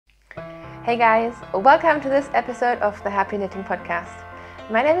Hey guys, welcome to this episode of the Happy Knitting Podcast.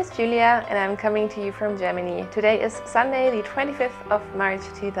 My name is Julia and I'm coming to you from Germany. Today is Sunday, the 25th of March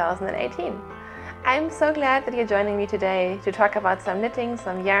 2018. I'm so glad that you're joining me today to talk about some knitting,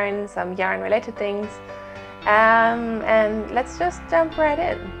 some yarn related things. And let's just jump right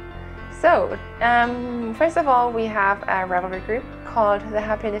in. So, first of all, we have a Ravelry group called the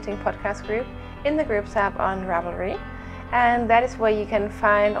Happy Knitting Podcast group in the Groups tab on Ravelry. And that is where you can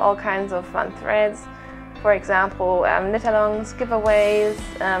find all kinds of fun threads. For example, knit-alongs, giveaways,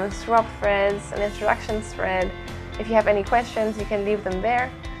 swap threads, an introductions thread. If you have any questions, you can leave them there.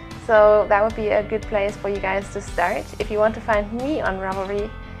 So that would be a good place for you guys to start. If you want to find me on Ravelry,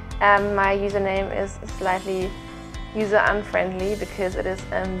 my username is slightly user-unfriendly because it is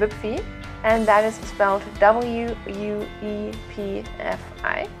Loopy, and that is spelled W-U-E-P-F-I.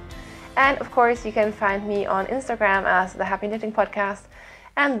 And of course, you can find me on Instagram as the Happy Knitting Podcast,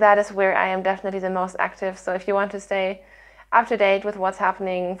 and that is where I am definitely the most active. So if you want to stay up to date with what's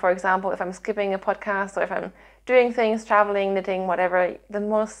happening, for example, if I'm skipping a podcast or if I'm doing things, traveling, knitting, whatever,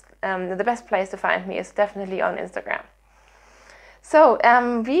 the best place to find me is definitely on Instagram. So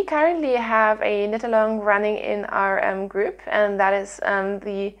we currently have a knit-along running in our group, and that is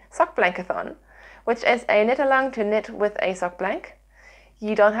the Sock Blankathon, which is a knit-along to knit with a sock blank.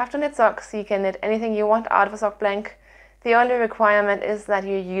 You don't have to knit socks, you can knit anything you want out of a sock blank. The only requirement is that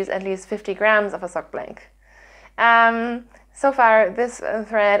you use at least 50 grams of a sock blank. So far, this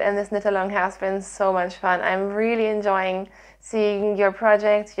thread and this knit-along has been so much fun. I'm really enjoying seeing your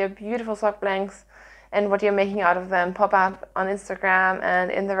projects, your beautiful sock blanks, and what you're making out of them pop up on Instagram and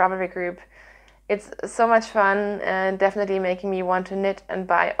in the Ravelry group. It's so much fun and definitely making me want to knit and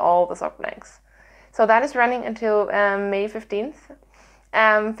buy all the sock blanks. So that is running until May 15th.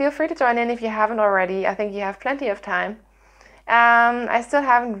 Feel free to join in if you haven't already. I think you have plenty of time. I still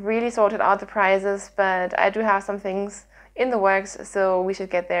haven't really sorted out the prizes, but I do have some things in the works, so we should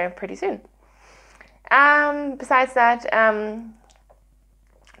get there pretty soon. Besides that,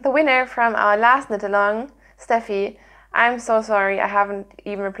 the winner from our last knit-along, Steffi, I'm so sorry I haven't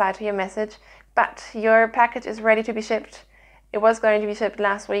even replied to your message, but your package is ready to be shipped. It was going to be shipped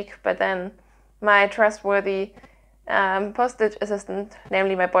last week, but then my trustworthy postage assistant,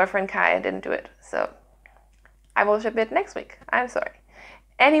 namely my boyfriend Kai, didn't do it, so I will ship it next week. I'm sorry.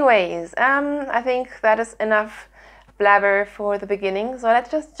 Anyways, I think that is enough blabber for the beginning, so let's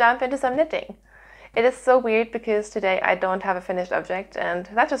just jump into some knitting. It is so weird because today I don't have a finished object, and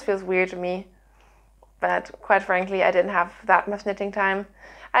that just feels weird to me, but quite frankly I didn't have that much knitting time.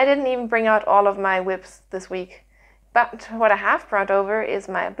 I didn't even bring out all of my whips this week, but what I have brought over is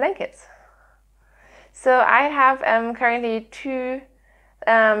my blankets. So I have currently two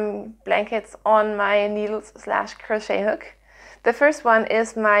blankets on my needles/crochet hook. The first one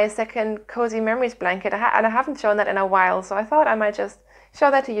is my second Cozy Memories blanket, and I haven't shown that in a while, so I thought I might just show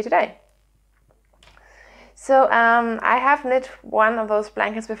that to you today. So I have knit one of those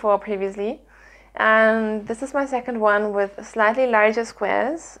blankets before previously, and this is my second one with slightly larger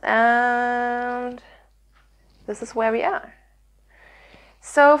squares, and this is where we are.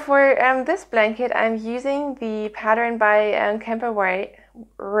 So for this blanket, I'm using the pattern by Kemper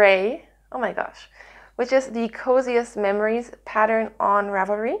Ray, oh my gosh, which is the Coziest Memories pattern on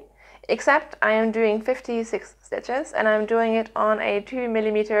Ravelry, except I am doing 56 stitches and I'm doing it on a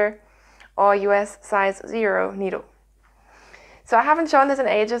 2mm or US size 0 needle. So I haven't shown this in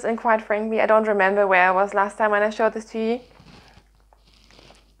ages, and quite frankly I don't remember where I was last time when I showed this to you,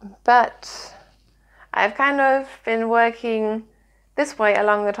 but I've kind of been working this way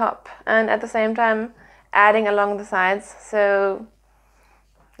along the top and at the same time adding along the sides. So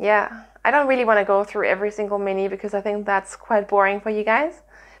yeah, I don't really want to go through every single mini because I think that's quite boring for you guys,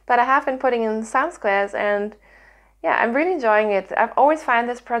 but I have been putting in some squares, and yeah, I'm really enjoying it. I've always found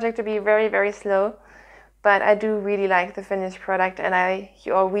this project to be very, very slow, but I do really like the finished product, and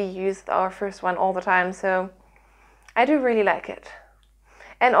we used our first one all the time, so I do really like it.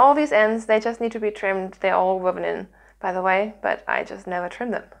 And all these ends, they just need to be trimmed. They're all woven in, by the way, but I just never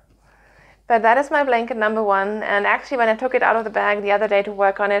trim them. But that is my blanket number one, and actually when I took it out of the bag the other day to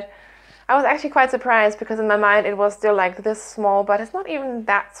work on it, I was actually quite surprised because in my mind it was still like this small, but it's not even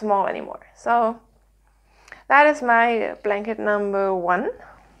that small anymore. So that is my blanket number one.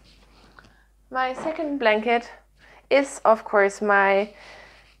 My second blanket is of course my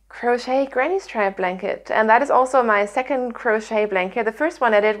crochet granny stripe blanket, and that is also my second crochet blanket. The first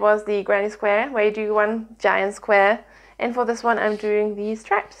one I did was the granny square, where you do one giant square, and for this one I'm doing the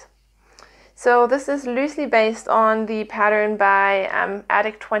stripes. So this is loosely based on the pattern by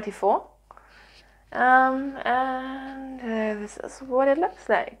Addict 24, and this is what it looks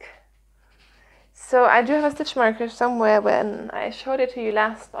like. So I do have a stitch marker somewhere when I showed it to you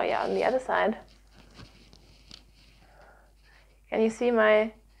last. Oh yeah, on the other side. Can you see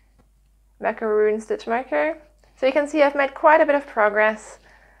my macaroon stitch marker? So you can see I've made quite a bit of progress.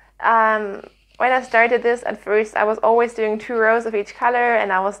 When I started this, at first I was always doing 2 rows of each color,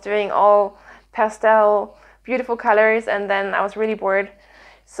 and I was doing all pastel, beautiful colors, and then I was really bored.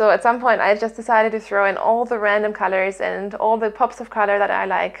 So at some point I just decided to throw in all the random colors and all the pops of color that I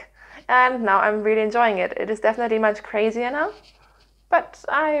like. And now I'm really enjoying it. It is definitely much crazier now, but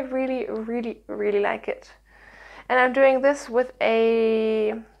I really, really, really like it. And I'm doing this with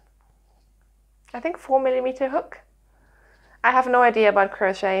a, I think 4mm hook. I have no idea about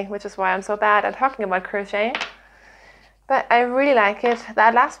crochet, which is why I'm so bad at talking about crochet. But I really like it.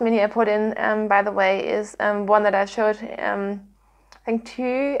 That last mini I put in, by the way, is one that I showed, I think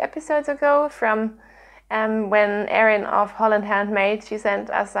 2 episodes ago, from when Erin of Holland Handmade, she sent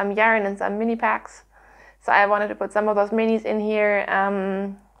us some yarn and some mini packs. So I wanted to put some of those minis in here.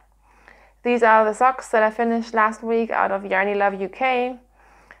 These are the socks that I finished last week out of Yarny Love UK.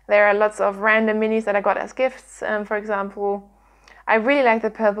 There are lots of random minis that I got as gifts. For example, I really like the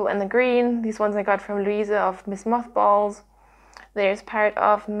purple and the green. These ones I got from Louisa of Miss Mothballs. There's part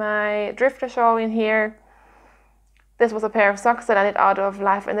of my drifter shawl in here. This was a pair of socks that I did out of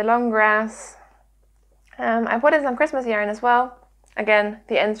Life in the Long Grass. I put in some Christmas yarn as well. Again,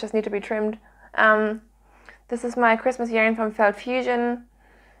 the ends just need to be trimmed. This is my Christmas yarn from Felt Fusion.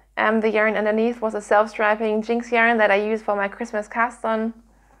 The yarn underneath was a self-striping Jinx yarn that I use for my Christmas cast on.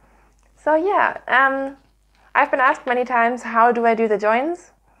 So yeah, I've been asked many times, how do I do the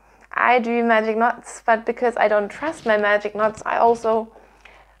joins? I do magic knots, but because I don't trust my magic knots, I also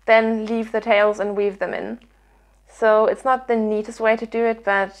then leave the tails and weave them in. So it's not the neatest way to do it,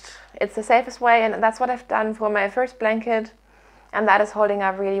 but it's the safest way, and that's what I've done for my first blanket, and that is holding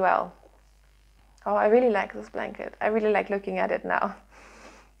up really well. Oh, I really like this blanket. I really like looking at it now.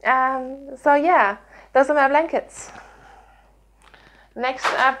 So yeah, those are my blankets. Next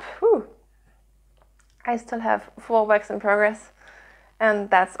up, I still have 4 works in progress, and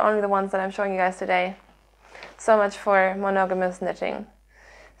that's only the ones that I'm showing you guys today. So much for monogamous knitting.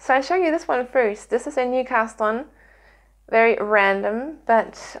 So I'll show you this one first. This is a new cast on, very random,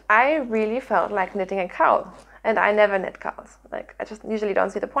 but I really felt like knitting a cowl, and I never knit cowls. Like, I just usually don't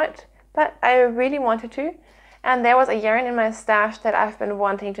see the point, but I really wanted to, and there was a yarn in my stash that I've been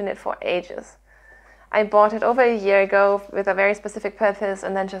wanting to knit for ages. I bought it over a year ago with a very specific purpose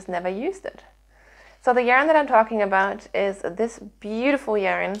and then just never used it. So the yarn that I'm talking about is this beautiful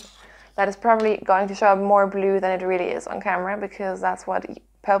yarn that is probably going to show up more blue than it really is on camera, because that's what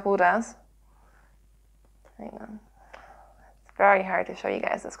purple does. Hang on. It's very hard to show you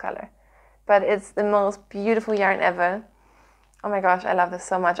guys this color, but it's the most beautiful yarn ever. Oh my gosh, I love this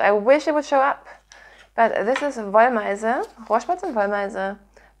so much. I wish it would show up, but this is Wollmeise, Rohrspatz and Wollmeise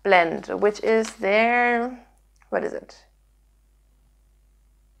blend, which is their, what is it?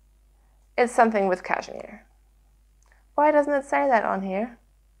 It's something with cashmere. Why doesn't it say that on here?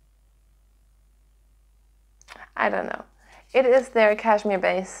 I don't know. It is their cashmere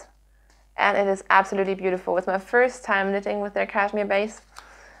base, and it is absolutely beautiful. It's my first time knitting with their cashmere base.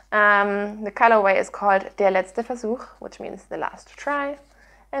 The colorway is called Der letzte Versuch, which means the last try.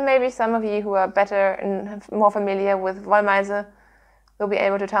 And maybe some of you who are better and more familiar with Wollmeise will be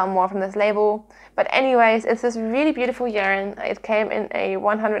able to tell more from this label. But anyways, it's this really beautiful yarn. It came in a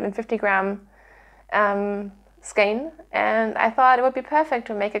 150 gram skein, and I thought it would be perfect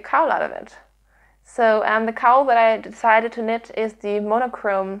to make a cowl out of it. So the cowl that I decided to knit is the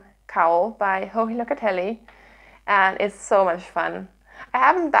monochrome cowl by Joji Locatelli, and it's so much fun. I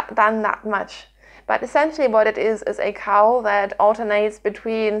haven't done that much, but essentially what it is a cowl that alternates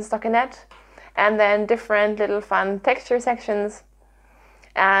between stockinette and then different little fun texture sections,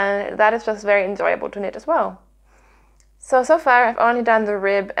 and that is just very enjoyable to knit as well. So far I've only done the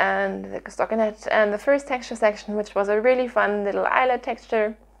rib and the stockinette and the first texture section, which was a really fun little eyelet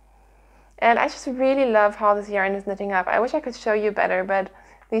texture. And I just really love how this yarn is knitting up. I wish I could show you better, but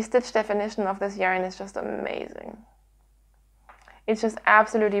the stitch definition of this yarn is just amazing. It's just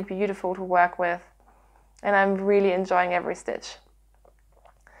absolutely beautiful to work with, and I'm really enjoying every stitch.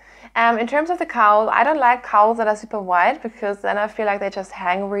 In terms of the cowl, I don't like cowls that are super wide, because then I feel like they just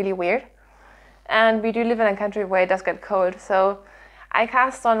hang really weird. And we do live in a country where it does get cold, so I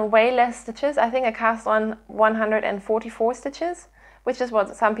cast on way less stitches. I think I cast on 144 stitches, which is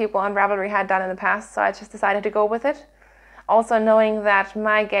what some people on Ravelry had done in the past, so I just decided to go with it. Also knowing that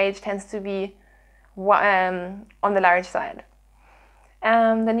my gauge tends to be on the large side.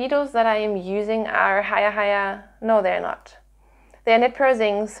 The needles that I am using are no, they're not. They are Knit Pro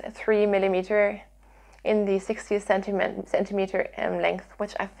Zing's 3mm in the 60 centimeter length,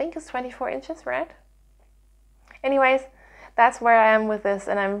 which I think is 24 inches, right? Anyways, that's where I am with this,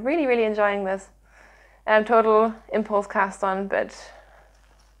 and I'm really, really enjoying this. Total impulse cast on, but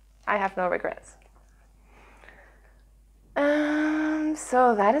I have no regrets.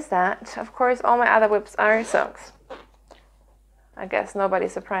 So that is that. Of course, all my other whips are socks. I guess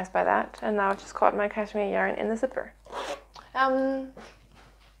nobody's surprised by that. And now I've just caught my cashmere yarn in the zipper.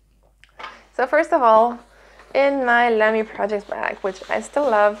 So first of all, in my Lamy Projects bag, which I still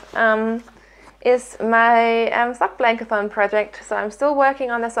love, is my sock blankathon project. So I'm still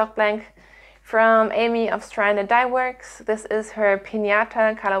working on the sock blank from Amy of Stranded Dye Works. This is her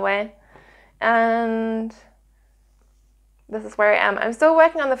Piñata colorway, and this is where I am. I'm still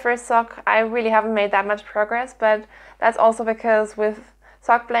working on the first sock. I really haven't made that much progress, but that's also because with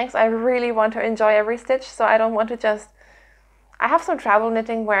sock blanks I really want to enjoy every stitch, so I don't want to just... I have some travel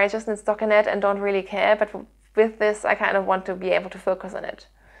knitting where I just knit stockinette and don't really care, but with this I kind of want to be able to focus on it.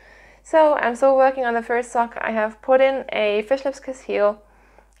 So I'm still working on the first sock. I have put in a fish lips kiss heel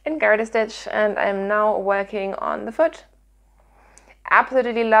in garter stitch, and I'm now working on the foot.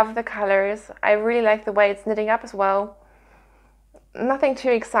 Absolutely love the colors. I really like the way it's knitting up as well. Nothing too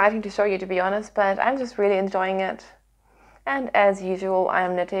exciting to show you, to be honest, but I'm just really enjoying it. And as usual, I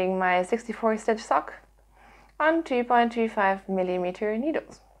am knitting my 64 stitch sock on 2.25 millimeter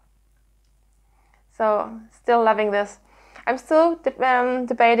needles. So still loving this. I'm still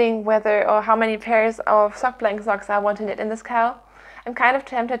debating whether or how many pairs of sock blank socks I want to knit in this cowl. I'm kind of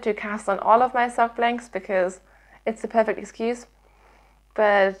tempted to cast on all of my sock blanks because it's the perfect excuse,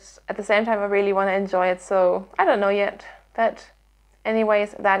 but at the same time I really want to enjoy it, so I don't know yet. But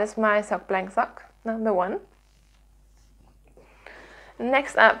anyways, that is my sock blank sock number 1.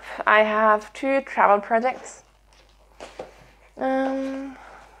 Next up, I have 2 travel projects. In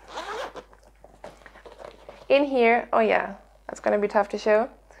here, oh yeah, that's going to be tough to show.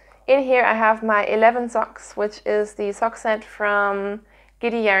 In here I have my 11 socks, which is the sock set from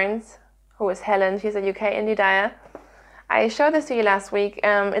Giddy Yarns, who is Helen. She's a UK indie dyer. I showed this to you last week.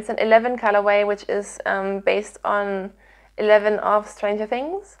 It's an 11 colorway, which is based on 11 of Stranger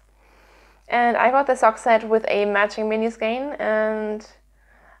Things. And I got the sock set with a matching mini skein, and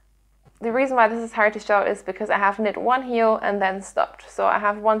the reason why this is hard to show is because I have knit one heel and then stopped. So I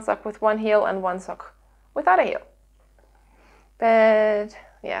have one sock with one heel and one sock without a heel. But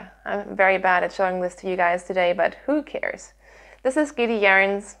yeah, I'm very bad at showing this to you guys today, but who cares? This is Giddy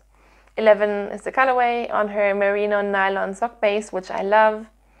Yarns. 11 is the colorway on her merino nylon sock base, which I love.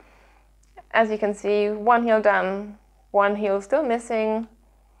 As you can see, one heel done, one heel still missing.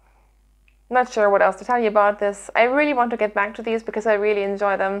 Not sure what else to tell you about this. I really want to get back to these because I really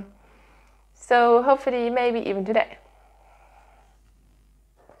enjoy them. So hopefully, maybe even today.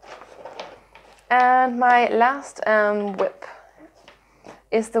 And my last whip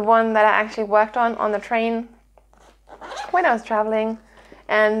is the one that I actually worked on the train when I was traveling.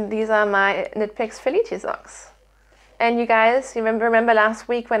 And these are my Knit Picks Felici socks. And you guys, you remember last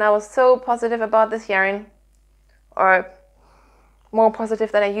week when I was so positive about this yarn? Or more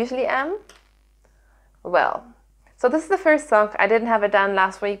positive than I usually am? Well, so this is the first sock. I didn't have it done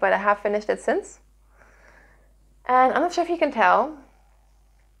last week, but I have finished it since. And I'm not sure if you can tell,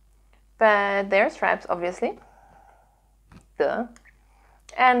 but there are stripes, obviously. Duh.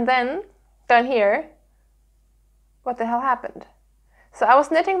 And then, down here, what the hell happened? So I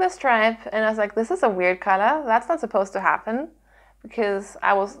was knitting the stripe, and I was like, this is a weird color. That's not supposed to happen, because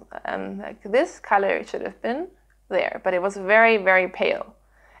I was like, this color should have been there, but it was very, very pale.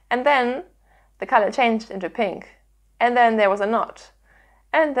 And then the color changed into pink, and then there was a knot.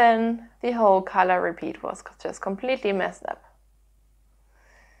 And then the whole color repeat was just completely messed up.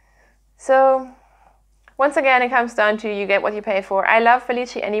 So once again, it comes down to you get what you pay for. I love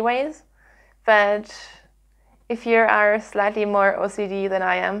Felici anyways, but if you are slightly more OCD than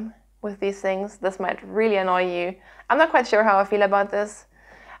I am with these things, this might really annoy you. I'm not quite sure how I feel about this.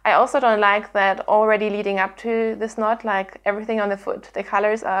 I also don't like that already leading up to this knot, like everything on the foot. The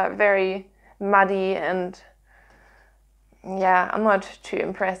colors are very muddy, and yeah, I'm not too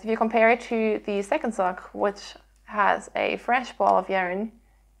impressed. If you compare it to the second sock, which has a fresh ball of yarn,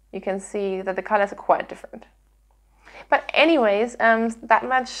 you can see that the colors are quite different. But anyways, that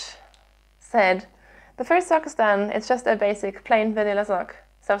much said, the first sock is done. It's just a basic plain vanilla sock,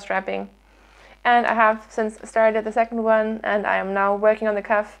 self-strapping. And I have since started the second one, and I am now working on the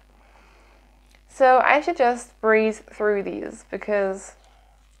cuff. So I should just breeze through these because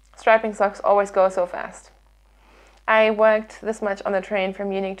strapping socks always go so fast. I worked this much on the train from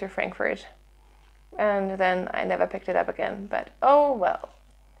Munich to Frankfurt, and then I never picked it up again, but oh well.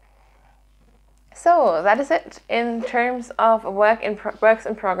 So that is it in terms of works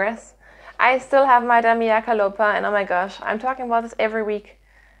in progress. I still have my Damiaka Lopa, and oh my gosh, I'm talking about this every week.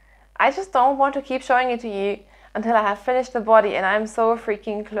 I just don't want to keep showing it to you until I have finished the body, and I'm so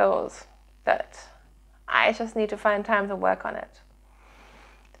freaking close that I just need to find time to work on it.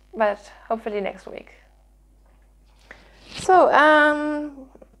 But hopefully next week. So,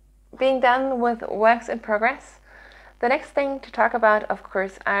 being done with works in progress, the next thing to talk about, of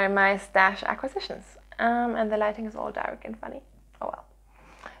course, are my stash acquisitions. And the lighting is all dark and funny. Oh well.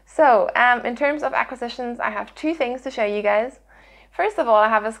 So, in terms of acquisitions, I have two things to show you guys. First of all, I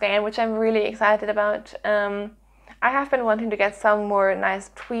have a skein which I'm really excited about. I have been wanting to get some more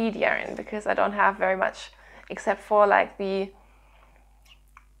nice tweed yarn because I don't have very much except for like the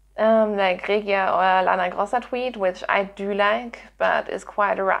like Regia or Lana Grossa tweed, which I do like, but is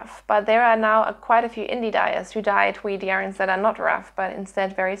quite rough. But there are now quite a few indie dyers who dye tweed yarns that are not rough, but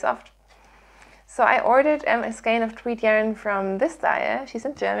instead very soft. So I ordered a skein of tweed yarn from this dyer. She's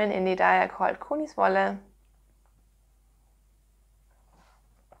a German indie dyer called Koniswolle.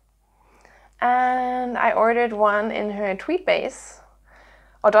 And I ordered one in her tweed base,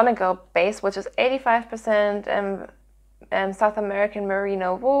 or Donegal base, which is 85% South American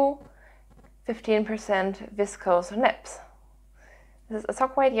merino wool, 15% viscose nips. This is a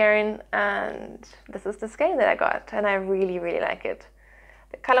sock white yarn, and this is the skein that I got, and I really, really like it.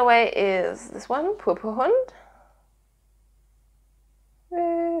 The colorway is this one, Purpurhund.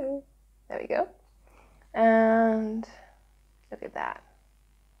 There we go. And look at that.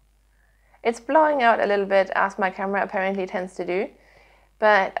 It's blowing out a little bit, as my camera apparently tends to do,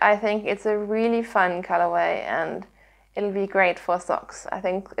 but I think it's a really fun colorway, and it'll be great for socks. I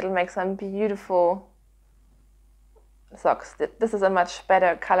think it'll make some beautiful socks. This is a much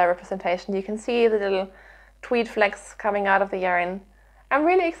better color representation. You can see the little tweed flecks coming out of the yarn. I'm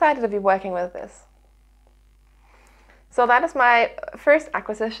really excited to be working with this. So that is my first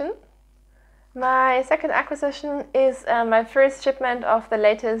acquisition. My second acquisition is my first shipment of the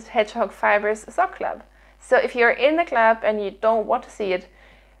latest Hedgehog Fibers sock club. So if you're in the club and you don't want to see it,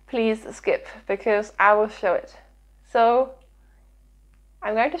 please skip, because I will show it. So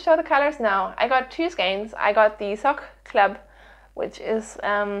I'm going to show the colors now. I got two skeins. I got the sock club, which is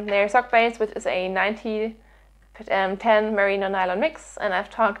their sock base, which is a 90-10 merino nylon mix, and I've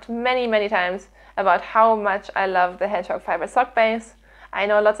talked many times about how much I love the Hedgehog Fiber sock base. I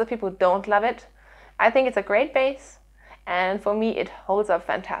know lots of people don't love it. I think it's a great base, and for me it holds up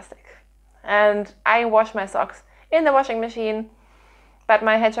fantastic. And I wash my socks in the washing machine, but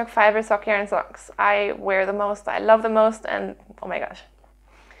my Hedgehog Fiber sock yarn socks I wear the most, I love the most, and oh my gosh.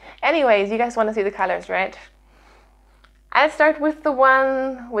 Anyways, you guys want to see the colors, right? I'll start with the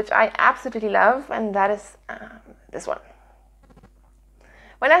one which I absolutely love, and that is this one.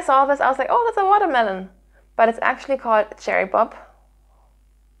 When I saw this, I was like, oh, that's a watermelon, but it's actually called Cherry Bob.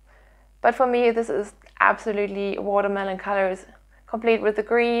 But for me, this is absolutely watermelon colors, complete with the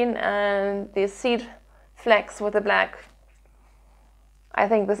green and the seed flecks with the black. I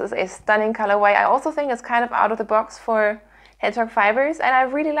think this is a stunning colorway. I also think it's kind of out of the box for Hedgehog Fibers, and I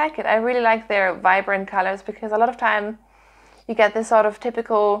really like it. I really like their vibrant colors, because a lot of time you get this sort of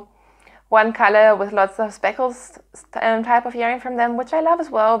typical one color with lots of speckles type of yarn from them, which I love as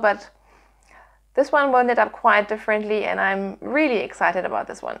well, but this one will knit up quite differently, and I'm really excited about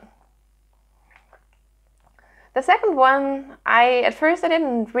this one. The second one, at first I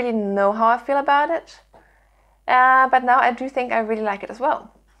didn't really know how I feel about it, but now I do think I really like it as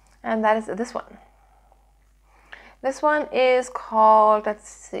well, and that is this one. This one is called, let's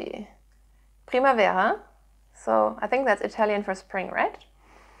see, Primavera, so I think that's Italian for spring, right?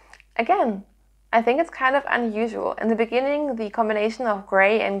 Again, I think it's kind of unusual. In the beginning, the combination of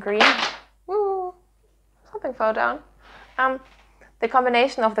gray and green, woo, something fell down. The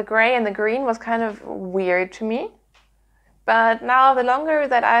combination of the gray and the green was kind of weird to me. But now, the longer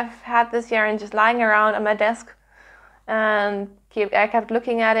that I've had this yarn just lying around on my desk and I kept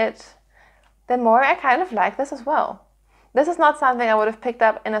looking at it, the more I kind of like this as well. This is not something I would have picked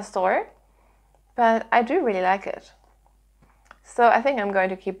up in a store, but I do really like it. So I think I'm going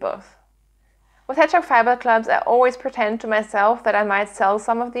to keep both. With Hedgehog Fiber clubs, I always pretend to myself that I might sell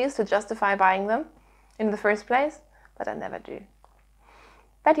some of these to justify buying them in the first place, but I never do.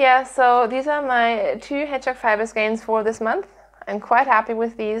 But yeah, so these are my two Hedgehog Fiber skeins for this month. I'm quite happy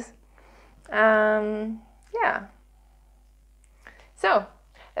with these. Yeah. So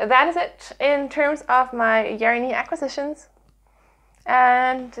that is it in terms of my yarny acquisitions.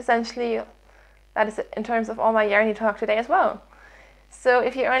 And essentially, that is it in terms of all my yarny talk today as well. So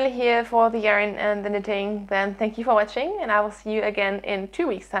if you're only here for the yarn and the knitting, then thank you for watching, and I will see you again in 2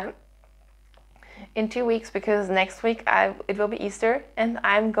 weeks' time. in 2 weeks, because next week it will be Easter and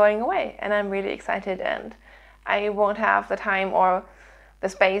I'm going away, and I'm really excited, and I won't have the time or the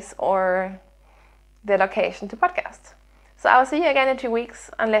space or the location to podcast. So I'll see you again in 2 weeks,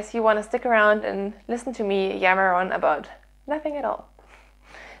 unless you want to stick around and listen to me yammer on about nothing at all.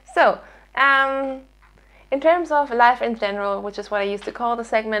 So, in terms of life in general, which is what I used to call the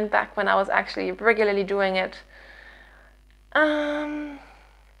segment back when I was actually regularly doing it,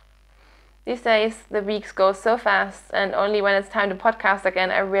 these days the weeks go so fast, and only when it's time to podcast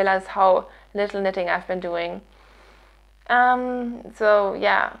again I realize how little knitting I've been doing. So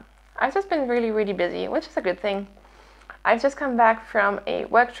yeah, I've just been really busy, which is a good thing. I've just come back from a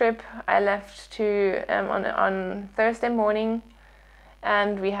work trip. I left on Thursday morning,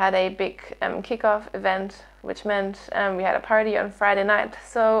 and we had a big kickoff event, which meant we had a party on Friday night.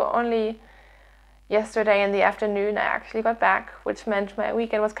 So only yesterday in the afternoon I actually got back, which meant my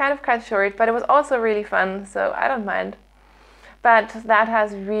weekend was kind of cut short, but it was also really fun, so I don't mind. But that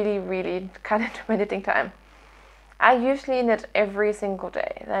has really cut into my knitting time. I usually knit every single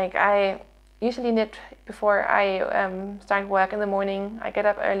day. Like, I usually knit before I start work in the morning. I get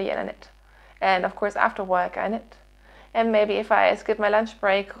up early and I knit. And of course after work I knit. And maybe if I skip my lunch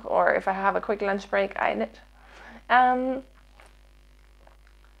break, or if I have a quick lunch break, I knit.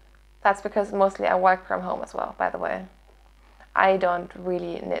 That's because mostly I work from home as well, by the way. I don't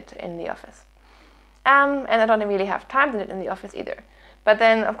really knit in the office. And I don't really have time to knit in the office either. But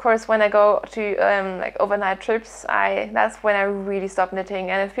then, of course, when I go to like overnight trips, that's when I really stop knitting,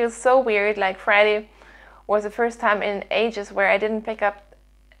 and it feels so weird. Like, Friday was the first time in ages where I didn't pick up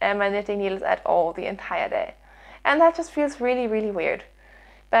my knitting needles at all the entire day, and that just feels really weird.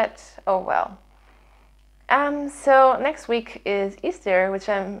 But oh well. So next week is Easter, which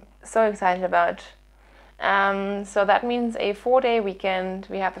I'm so excited about. So that means a 4-day weekend.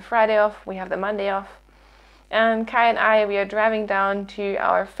 We have the Friday off, we have the Monday off. And Kai and I, we are driving down to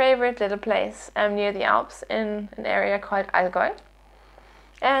our favorite little place near the Alps in an area called Allgäu.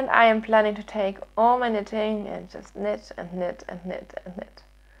 And I am planning to take all my knitting and just knit and knit and knit and knit.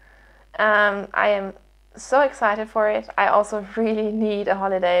 I am so excited for it. I also really need a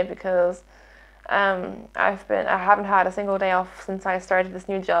holiday, because I haven't had a single day off since I started this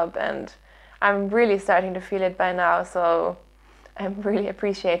new job, and I'm really starting to feel it by now. So I'm really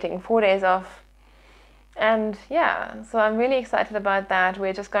appreciating 4 days off. And yeah, so I'm really excited about that.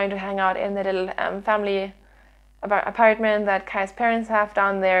 We're just going to hang out in the little family apartment that Kai's parents have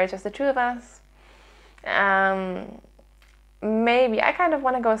down there, just the two of us. Maybe I kind of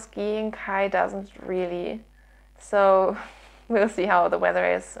want to go skiing. Kai doesn't really. So we'll see how the weather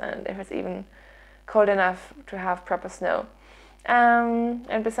is, and if it's even cold enough to have proper snow.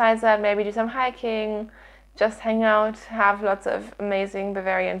 And besides that, maybe do some hiking, just hang out, have lots of amazing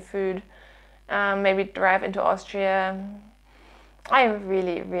Bavarian food. Maybe drive into Austria. I am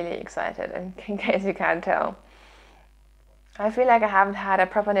really excited, in case you can't tell. I feel like I haven't had a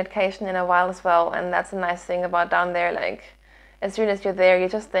proper knitcation in a while as well, and that's a nice thing about down there. Like, as soon as you're there, you're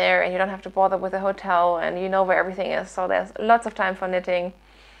just there, and you don't have to bother with a hotel, and you know where everything is, so there's lots of time for knitting.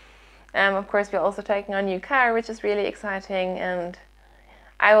 Of course, we're also taking a new car, which is really exciting, and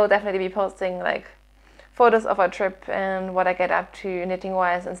I will definitely be posting like photos of our trip and what I get up to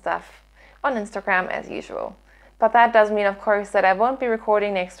knitting-wise and stuff on Instagram as usual. But that does mean, of course, that I won't be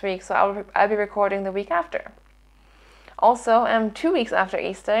recording next week, so I'll be recording the week after. Also, 2 weeks after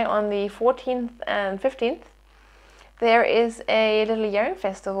Easter, on the 14th and 15th, there is a little yarn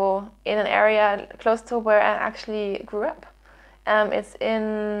festival in an area close to where I actually grew up. It's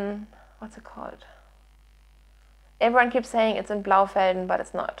in, what's it called? Everyone keeps saying it's in Blaufelden, but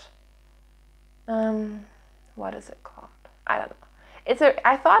it's not. What is it called? I don't know.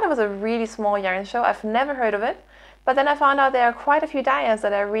 I thought it was a really small yarn show. I've never heard of it, but then I found out there are quite a few dyers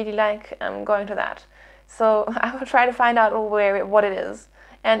that I really like going to that. So I will try to find out what it is,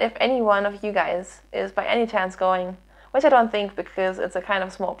 and if any one of you guys is by any chance going, which I don't think, because it's a kind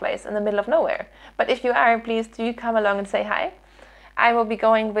of small place in the middle of nowhere. But if you are, please do come along and say hi. I will be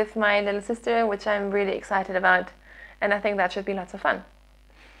going with my little sister, which I'm really excited about, and I think that should be lots of fun.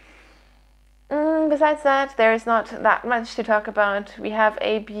 Besides that, there is not that much to talk about. We have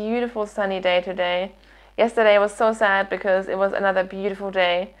a beautiful sunny day today. Yesterday was so sad because it was another beautiful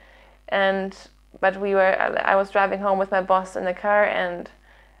day, but I was driving home with my boss in the car, and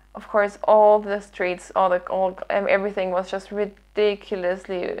of course all the streets, everything was just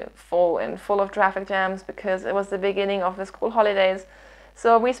ridiculously full and full of traffic jams, because it was the beginning of the school holidays.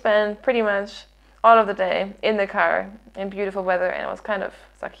 So we spent pretty much all of the day in the car in beautiful weather, and it was kind of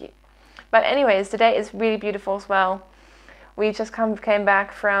sucky. But anyways, today is really beautiful as well. We just came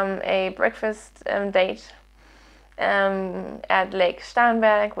back from a breakfast date at Lake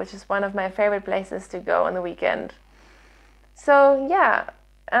Starnberg, which is one of my favorite places to go on the weekend. So yeah,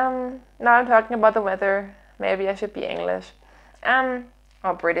 now I'm talking about the weather. Maybe I should be English.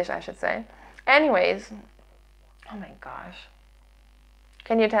 Or British, I should say. Anyways, oh my gosh.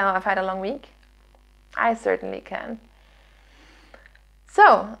 Can you tell I've had a long week? I certainly can.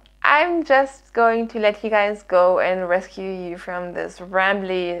 So, I'm just going to let you guys go and rescue you from this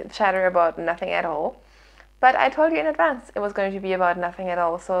rambly chatter about nothing at all. But I told you in advance it was going to be about nothing at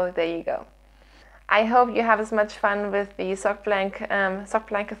all, so there you go. I hope you have as much fun with the sock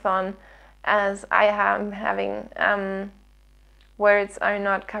blankathon as I am having. Words are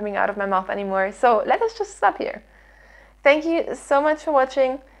not coming out of my mouth anymore, so let us just stop here. Thank you so much for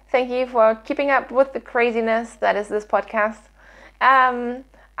watching. Thank you for keeping up with the craziness that is this podcast.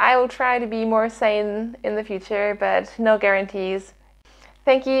 I will try to be more sane in the future, but no guarantees.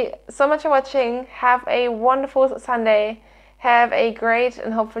 Thank you so much for watching. Have a wonderful Sunday. Have a great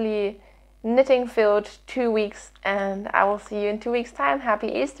and hopefully knitting-filled 2 weeks, and I will see you in 2 weeks' time. Happy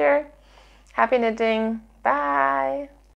Easter. Happy knitting.